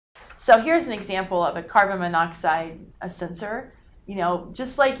So here's an example of a carbon monoxide sensor. You know,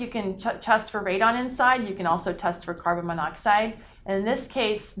 just like you can test for radon inside, you can also test for carbon monoxide. And in this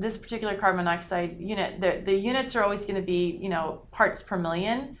case, this particular carbon monoxide unit, the units are always going to be, you know, parts per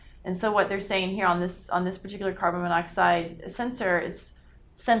million. And so what they're saying here on this particular carbon monoxide sensor, it's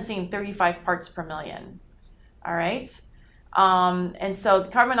sensing 35 parts per million. All right. And so the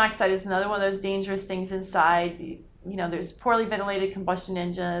carbon monoxide is another one of those dangerous things inside. You know, there's poorly ventilated combustion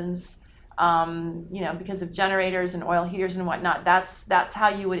engines, you know, because of generators and oil heaters and whatnot. That's how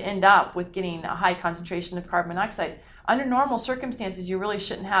you would end up with getting a high concentration of carbon monoxide. Under normal circumstances, you really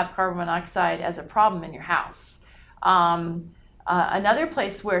shouldn't have carbon monoxide as a problem in your house. Another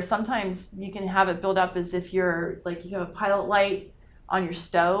place where sometimes you can have it build up is if you're like you have a pilot light on your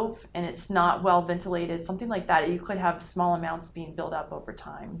stove and it's not well ventilated, something like that. You could have small amounts being built up over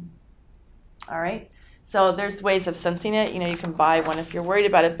time. All right. So there's ways of sensing it. You know, you can buy one if you're worried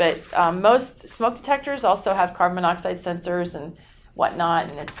about it. But most smoke detectors also have carbon monoxide sensors and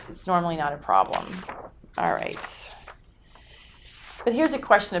whatnot, and it's normally not a problem. All right. But here's a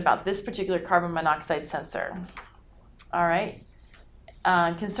question about this particular carbon monoxide sensor. All right.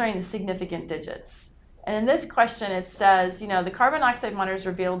 Concerning the significant digits. And in this question, it says, you know, the carbon monoxide monitors are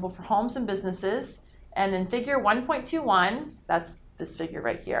available for homes and businesses. And in figure 1.21, that's this figure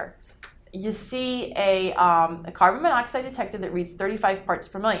right here, you see a carbon monoxide detector that reads 35 parts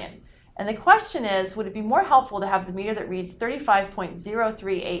per million. And the question is, would it be more helpful to have the meter that reads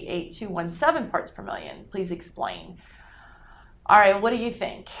 35.0388217 parts per million? Please explain. All right, what do you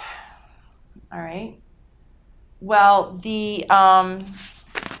think? All right. Well, the, let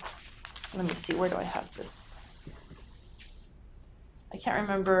me see, where do I have this? I can't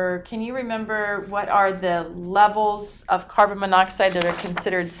remember. Can you remember what are the levels of carbon monoxide that are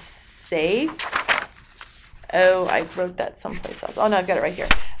considered safe? Oh, I wrote that someplace else. Oh, no, I've got it right here.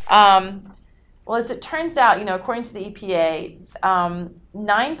 Well, as it turns out, you know, according to the EPA,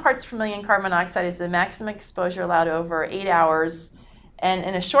 9 parts per million carbon monoxide is the maximum exposure allowed over 8 hours. And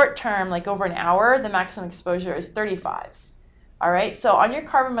in a short term, like over an hour, the maximum exposure is 35. All right, so on your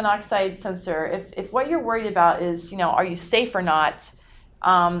carbon monoxide sensor, if what you're worried about is, you know, are you safe or not,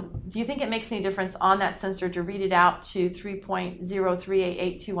 do you think it makes any difference on that sensor to read it out to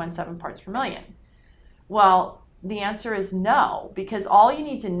 3.0388217 parts per million? Well, the answer is no, because all you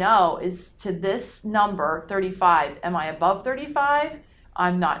need to know is to this number, 35, am I above 35?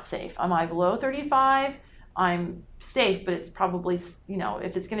 I'm not safe. Am I below 35? I'm safe, but it's probably, you know,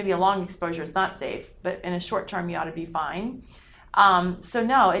 if it's going to be a long exposure, it's not safe, but in a short term, you ought to be fine. So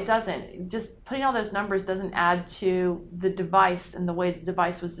no, it doesn't. Just putting all those numbers doesn't add to the device and the way the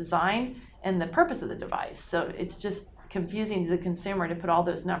device was designed and the purpose of the device. So it's just confusing to the consumer to put all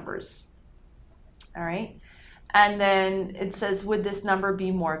those numbers. All right. And then it says, would this number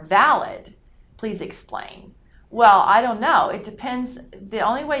be more valid? Please explain. Well, I don't know. It depends. The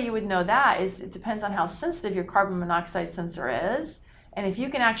only way you would know that is it depends on how sensitive your carbon monoxide sensor is. And if you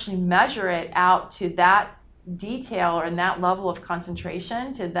can actually measure it out to that detail or in that level of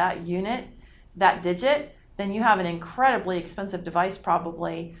concentration to that unit, that digit, then you have an incredibly expensive device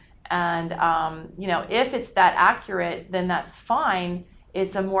probably. And, you know, if it's that accurate, then that's fine.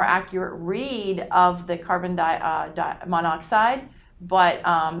 It's a more accurate read of the carbon monoxide, but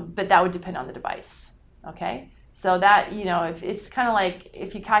that would depend on the device. Okay. So that, you know, if it's kind of like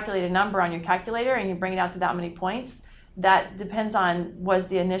if you calculate a number on your calculator and you bring it out to that many points, that depends on was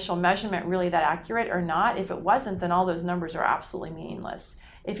the initial measurement really that accurate or not. If it wasn't, then all those numbers are absolutely meaningless.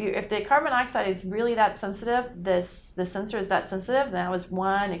 If the carbon monoxide is really that sensitive, the sensor is that sensitive, then that was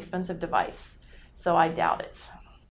one expensive device. So I doubt it.